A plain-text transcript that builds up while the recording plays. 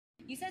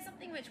You said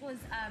something which was,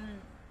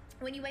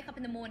 when you wake up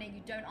in the morning,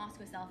 you don't ask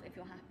yourself if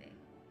you're happy.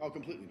 Oh,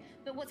 completely.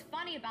 But what's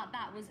funny about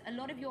that was a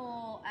lot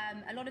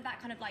of that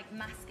kind of like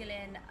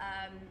masculine,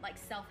 like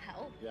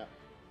self-help,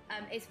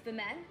 is for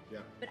men. Yeah.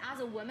 But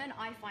as a woman,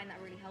 I find that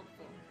really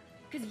helpful.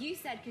 Because you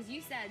said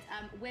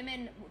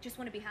women just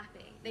want to be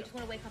happy. They just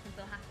want to wake up and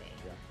feel happy.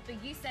 Yeah.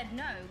 But you said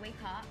no, wake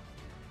up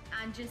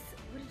and just,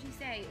 what did you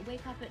say?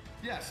 Wake up at.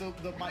 Yeah. So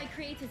am I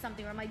created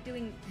something, or am I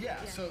doing?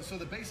 Yeah. So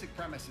the basic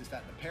premise is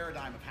that the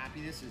paradigm of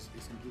happiness is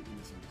completely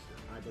misunderstood.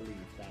 I believe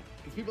that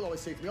because people always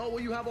say to me, "Oh,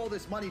 well, you have all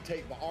this money,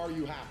 Tate, but are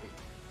you happy?"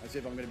 As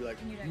if I'm going to be like,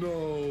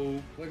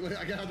 "No." Like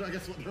I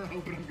guess what they're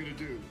hoping I'm going to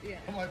do. Yeah.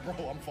 I'm like,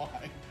 bro, I'm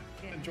fine.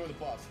 Yeah. Enjoy the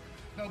bus.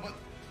 No, but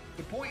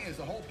the point is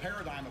the whole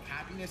paradigm of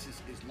happiness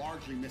is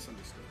largely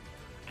misunderstood.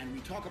 And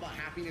we talk about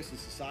happiness in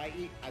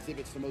society as if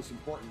it's the most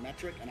important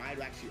metric, and I'd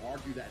actually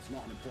argue that it's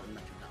not an important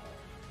metric at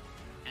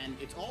all. And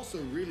it's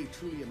also really,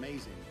 truly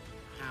amazing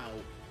how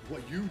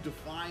what you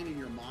define in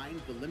your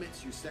mind, the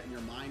limits you set in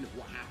your mind of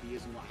what happy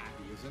is and what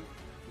happy isn't,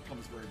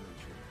 becomes very, very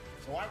true.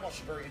 So I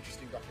watched a very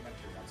interesting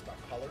documentary once about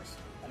colors.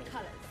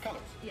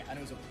 Colors. Yeah. And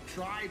it was a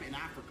tribe in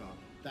Africa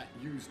that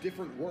used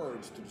different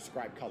words to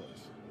describe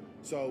colors.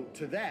 So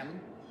to them,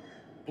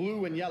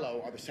 blue and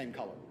yellow are the same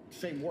color,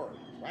 same word,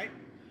 right?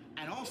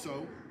 And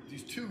also,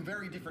 these two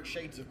very different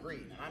shades of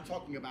green. I'm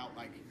talking about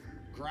like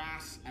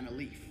grass and a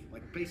leaf,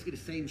 like basically the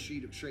same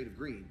shade of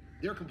green.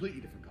 They're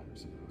completely different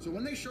colors. So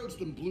when they showed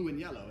them blue and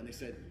yellow and they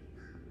said,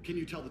 "Can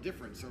you tell the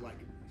difference?" They're like,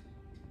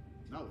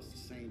 "No, it's the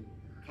same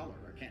color.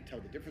 I can't tell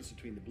the difference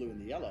between the blue and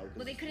the yellow."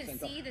 Well, they couldn't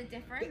see the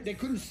difference? They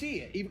couldn't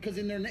see it, even because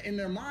in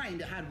their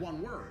mind it had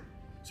one word.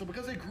 So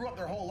because they grew up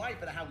their whole life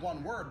and it had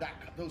one word,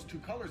 those two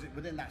colors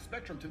within that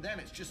spectrum, to them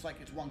it's just like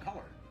it's one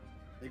color.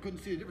 They couldn't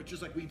see the difference,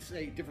 just like we'd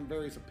say different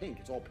variants of pink,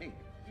 it's all pink.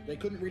 They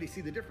couldn't really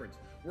see the difference.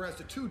 Whereas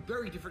the two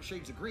very different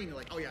shades of green, they're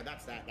like, "Oh yeah,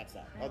 that's that.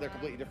 Oh, they're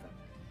completely different."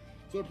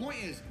 So the point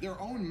is, their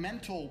own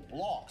mental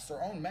blocks,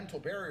 their own mental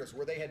barriers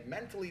where they had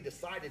mentally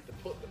decided to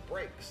put the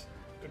brakes,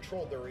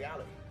 controlled their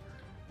reality.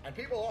 And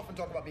people often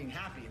talk about being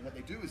happy, and what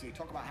they do is they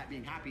talk about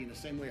being happy in the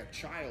same way a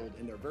child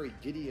in their very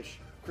giddyish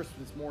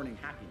Christmas morning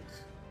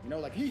happiness. You know,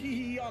 like,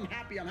 hee, I'm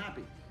happy.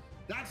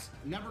 That's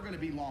never gonna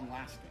be long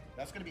lasting.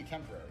 That's gonna be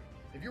temporary.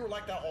 If you were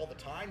like that all the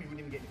time, you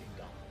wouldn't even get anything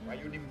done, right?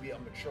 You wouldn't even be a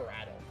mature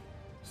adult.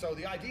 So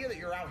the idea that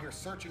you're out here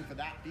searching for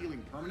that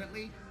feeling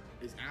permanently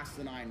is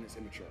asinine and it's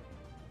immature.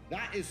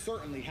 That is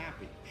certainly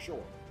happy,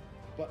 sure.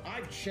 But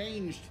I've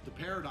changed the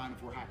paradigm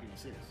of where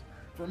happiness is.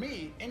 For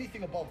me,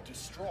 anything above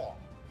distraught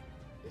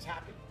is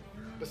happy.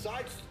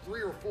 Besides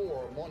 3 or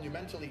 4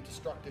 monumentally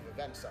destructive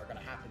events that are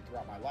gonna happen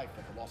throughout my life,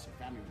 like a loss of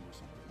family member or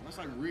something, unless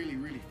I really,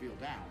 really feel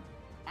down,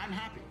 I'm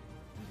happy.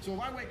 So if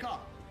I wake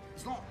up,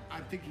 it's not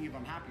I'm thinking if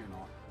I'm happy or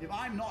not. If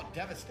I'm not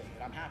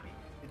devastated, I'm happy.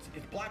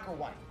 It's black or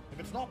white. If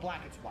it's not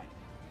black, it's white.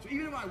 So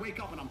even if I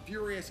wake up and I'm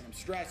furious and I'm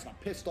stressed and I'm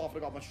pissed off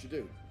and I got much to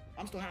do,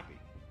 I'm still happy.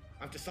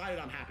 I've decided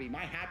I'm happy.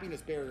 My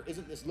happiness barrier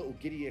isn't this little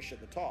giddyish at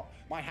the top.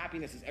 My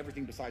happiness is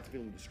everything besides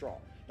feeling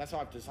distraught. That's how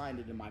I've designed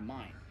it in my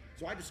mind.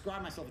 So I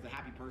describe myself as a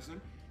happy person,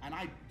 and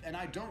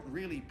I don't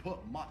really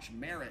put much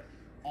merit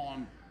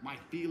on my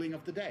feeling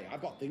of the day.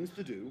 I've got things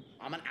to do.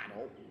 I'm an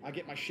adult. I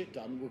get my shit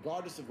done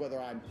regardless of whether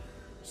I'm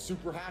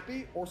super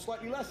happy or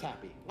slightly less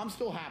happy. I'm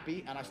still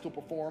happy and I still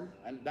perform,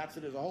 and that's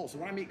it as a whole. So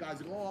when I meet guys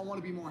that go, "Oh, I want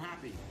to be more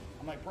happy,"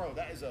 I'm like, bro,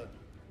 that is a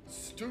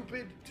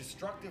stupid,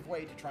 destructive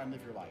way to try and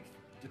live your life.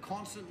 To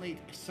constantly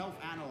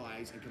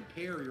self-analyze and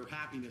compare your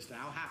happiness to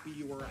how happy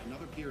you were at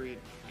another period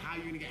and how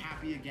you're gonna get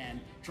happy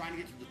again, trying to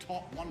get to the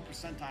top 1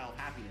 percentile of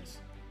happiness.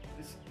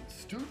 It's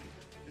stupid.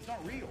 It's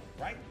not real,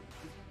 right?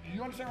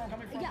 You understand where I'm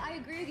coming from? Yeah, I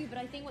agree with you, but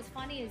I think what's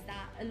funny is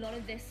that a lot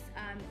of this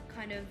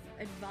kind of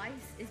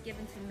advice is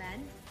given to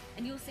men,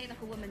 and you'll say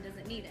like a woman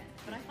doesn't need it,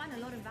 but I find a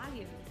lot of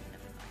value in this kind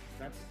of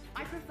advice.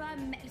 I prefer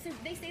men. So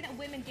they say that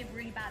women give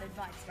really bad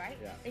advice, right?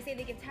 Yeah. They say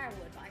they give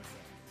terrible advice.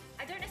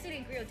 I don't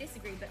necessarily agree or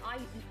disagree, but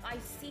I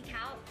seek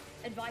out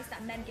advice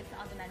that men give to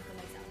other men for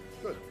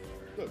myself.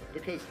 Good,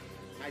 because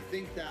I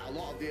think that a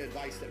lot of the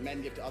advice that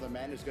men give to other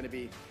men is going to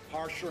be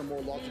harsher,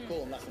 more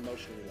logical, and less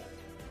emotionally led.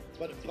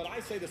 But I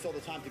say this all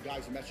the time to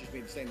guys who message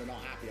me saying they're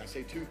not happy. I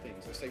say 2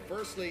 things. I say,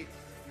 firstly,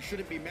 you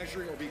shouldn't be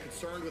measuring or be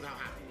concerned with how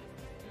happy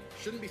you are.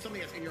 It shouldn't be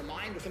something that's in your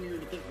mind or something you're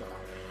even thinking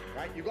about,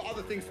 right? You've got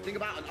other things to think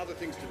about and other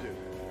things to do.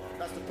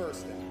 That's the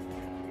first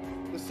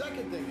thing. The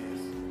second thing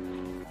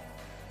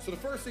is, so the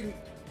first thing,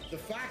 the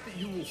fact that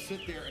you will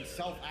sit there and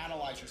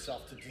self-analyze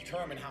yourself to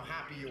determine how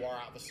happy you are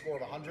out of a score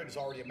of 100 is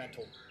already a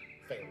mental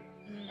failure.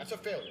 That's a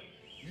failure.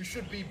 You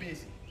should be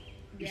busy.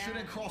 You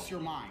shouldn't cross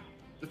your mind.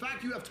 The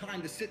fact you have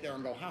time to sit there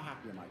and go, how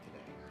happy am I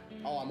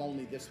today? Oh, I'm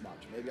only this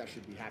much. Maybe I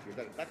should be happier.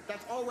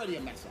 That's already a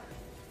mess up.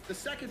 The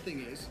second thing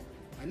is,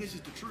 and this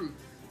is the truth,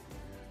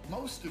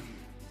 most of you,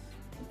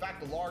 in fact,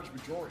 the large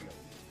majority of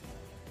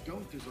you,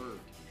 don't deserve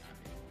to be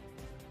happy.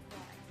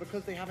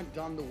 Because they haven't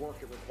done the work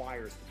it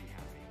requires to be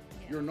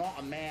happy. You're not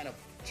a man of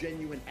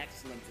genuine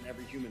excellence in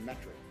every human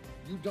metric.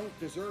 You don't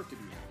deserve to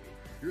be happy.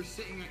 You're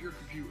sitting at your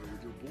computer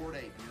with your Bored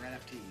Ape and your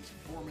NFTs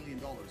and $4 million,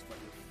 but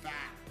you're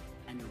fat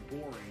and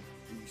you're boring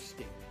and you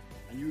stink.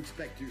 and you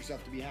expect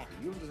yourself to be happy.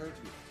 You don't deserve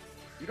to be happy.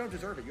 You don't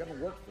deserve it. You haven't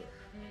worked for it.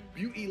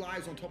 Beauty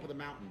lies on top of the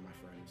mountain,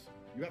 my friends.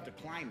 You have to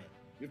climb it.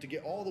 You have to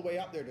get all the way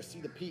up there to see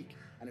the peak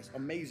and its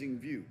amazing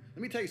view.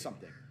 Let me tell you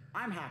something.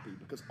 I'm happy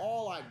because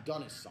all I've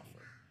done is suffer.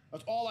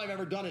 That's all I've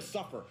ever done is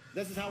suffer.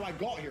 This is how I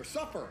got here.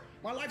 Suffer.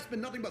 My life's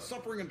been nothing but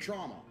suffering and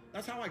trauma.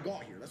 That's how I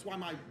got here. That's why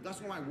my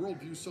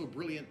worldview is so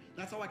brilliant.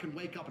 That's how I can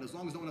wake up, and as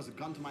long as no one has a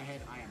gun to my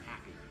head, I am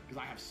happy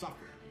because I have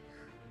suffered.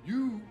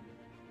 You,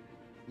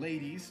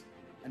 ladies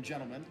and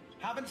gentlemen,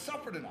 haven't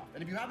suffered enough.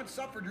 And if you haven't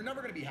suffered, you're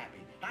never going to be happy.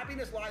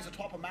 Happiness lies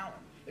atop a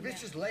mountain. If it's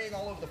just laying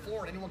all over the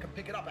floor and anyone can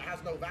pick it up, it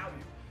has no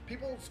value.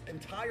 People's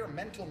entire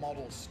mental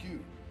model is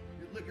skewed.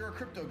 You're a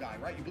crypto guy,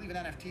 right? You believe in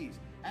NFTs.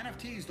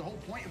 NFTs, the whole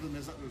point of them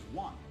is that there's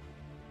one.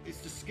 It's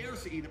the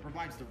scarcity that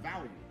provides the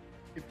value.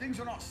 If things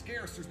are not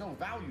scarce, there's no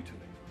value to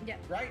it. Yeah.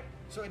 Right?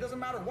 So it doesn't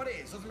matter what it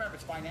is. It doesn't matter if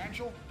it's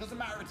financial. It doesn't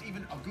matter if it's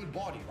even a good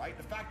body, right?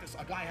 The fact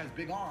that a guy has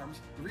big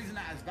arms, the reason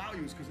that has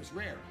value is because it's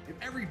rare. If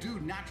every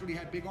dude naturally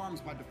had big arms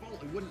by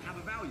default, it wouldn't have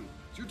a value.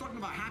 So you're talking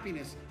about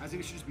happiness as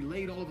if it should just be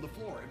laid all over the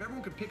floor. If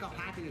everyone could pick up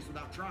happiness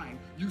without trying,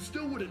 you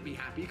still wouldn't be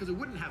happy because it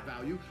wouldn't have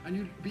value, and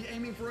you'd be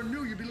aiming for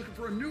you'd be looking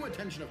for a new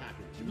attention of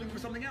happiness. You'd be looking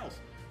for something else.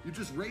 You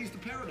just raised the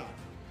paradigm.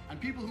 And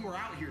people who are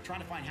out here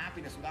trying to find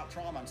happiness without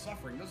trauma and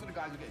suffering, those are the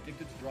guys who get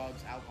addicted to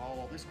drugs, alcohol,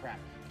 all this crap.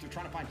 But they're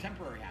trying to find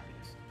temporary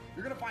happiness.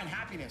 You're gonna find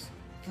happiness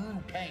through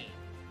pain.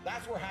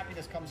 That's where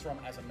happiness comes from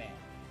as a man.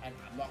 And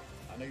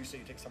I know you say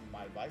you take some of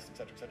my advice,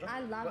 etc., etc. I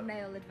love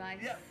male advice.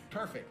 Yeah,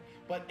 perfect.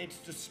 But it's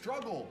the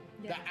struggle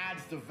that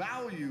adds the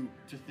value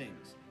to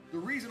things. The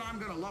reason I'm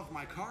gonna love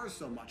my cars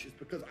so much is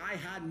because I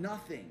had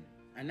nothing.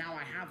 And now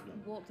I have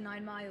them. Walked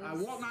 9 miles. I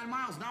walked 9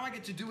 miles. Now I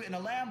get to do it in a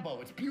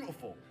Lambo. It's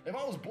beautiful. If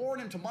I was born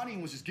into money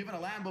and was just given a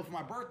Lambo for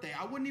my birthday,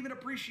 I wouldn't even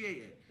appreciate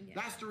it. Yeah.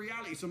 That's the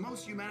reality. So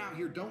most of you men out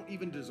here don't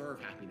even deserve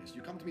happiness.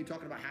 You come to me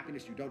talking about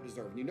happiness you don't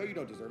deserve. And you know you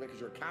don't deserve it because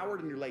you're a coward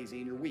and you're lazy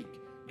and you're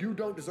weak. You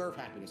don't deserve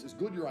happiness. It's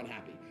good you're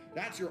unhappy.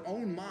 That's your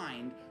own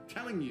mind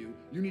telling you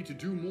you need to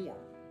do more.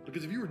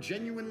 Because if you were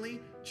genuinely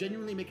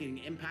making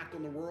an impact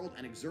on the world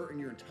and exerting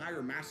your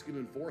entire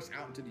masculine force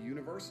out into the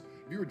universe,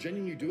 if you were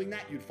genuinely doing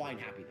that, you'd find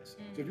happiness.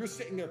 So if you're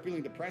sitting there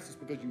feeling depressed, it's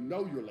because you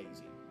know you're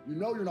lazy. You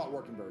know you're not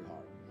working very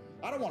hard.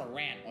 I don't want to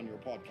rant on your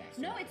podcast.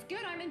 No, it's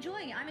good. I'm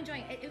enjoying it. I'm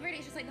enjoying it. It really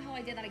is just like the whole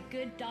idea that like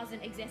good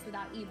doesn't exist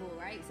without evil,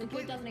 right? So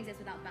good doesn't exist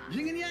without bad.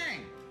 Yin and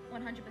yang.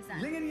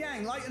 100%. Yin and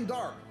yang, light and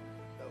dark.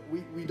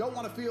 We don't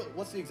want to feel,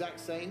 what's the exact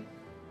saying?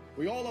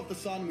 We all love the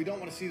sun, we don't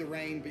want to see the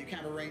rain, but you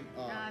can't have a rain.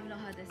 I've not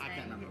heard this I thing.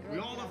 can't remember. We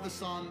all love the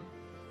sun,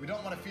 we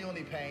don't want to feel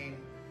any pain,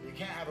 but you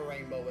can't have a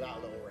rainbow without a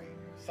little rain.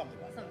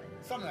 Something like that.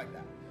 Something like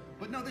that.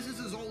 But no, this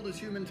is as old as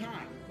human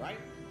time, right?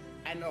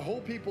 And the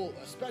whole people,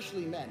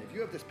 especially men, if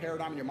you have this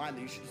paradigm in your mind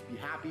that you should just be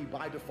happy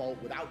by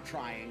default, without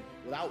trying,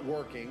 without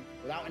working,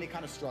 without any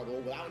kind of struggle,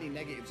 without any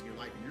negatives in your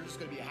life, and you're just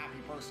going to be a happy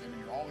person, and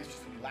you're always just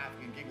going to be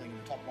laughing and giggling in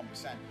the top 1%,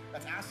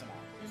 that's asinine.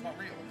 It's not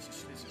real. It's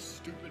a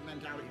stupid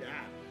mentality to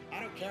have. I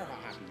don't care how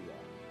happy you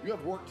are. You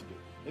have work to do.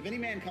 If any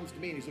man comes to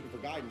me and he's looking for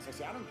guidance, I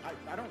say,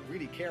 I don't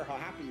really care how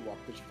happy you are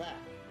because you're fat.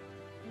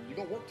 You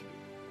got work to do.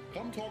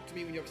 Come talk to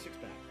me when you have a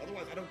six-pack.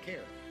 Otherwise, I don't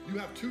care. You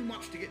have too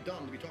much to get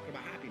done to be talking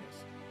about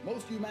happiness.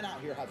 Most of you men out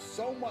here have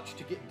so much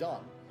to get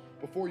done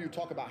before you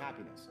talk about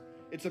happiness.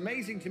 It's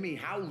amazing to me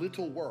how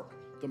little work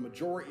the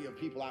majority of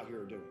people out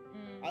here are doing.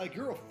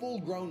 You're a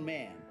full-grown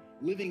man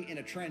living in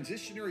a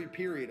transitionary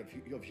period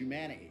of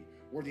humanity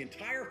where the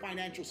entire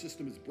financial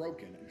system is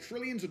broken and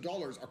trillions of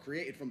dollars are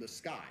created from the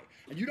sky,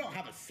 and you don't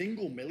have a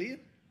single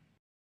million?